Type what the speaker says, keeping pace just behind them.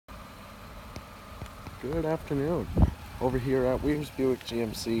Good afternoon. Over here at Weirs Buick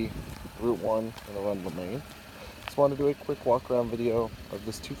GMC, Route 1 in Arundel, Maine. Just wanted to do a quick walk around video of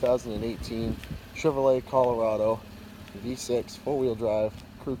this 2018 Chevrolet Colorado V6 four-wheel drive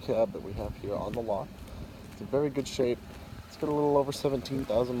crew cab that we have here on the lot. It's in very good shape. It's got a little over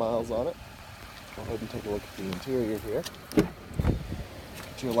 17,000 miles on it. Go ahead and take a look at the interior here.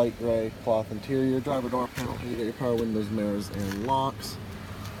 Got your light gray cloth interior, driver door panel here. You got your power windows, mirrors, and locks.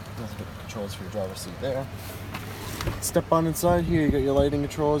 That's the controls for your driver's seat there. Step on inside here, you got your lighting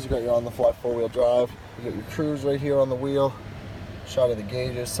controls, you got your on-the-fly four-wheel drive, you got your cruise right here on the wheel, shot of the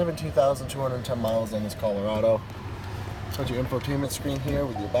gauges, 17,210 miles on this Colorado. Got your infotainment screen here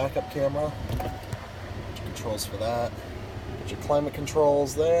with your backup camera, got your controls for that, got your climate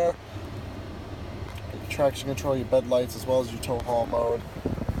controls there, got your traction control, your bed lights, as well as your tow haul mode,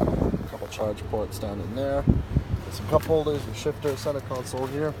 a couple charge ports down in there, got some cup holders, your shifter, center console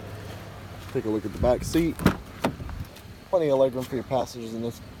here. Take a look at the back seat. Plenty of legroom for your passengers in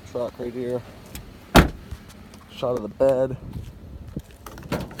this truck right here. Shot of the bed.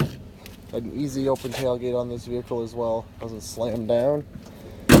 Got an easy open tailgate on this vehicle as well. Doesn't slam down.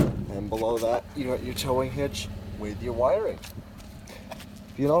 And below that, you got your towing hitch with your wiring.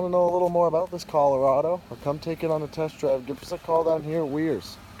 If you want to know a little more about this Colorado, or come take it on a test drive, give us a call down here at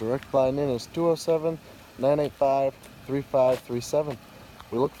Weirs. Direct line in is 207-985-3537.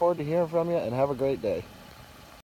 We look forward to hearing from you, and have a great day.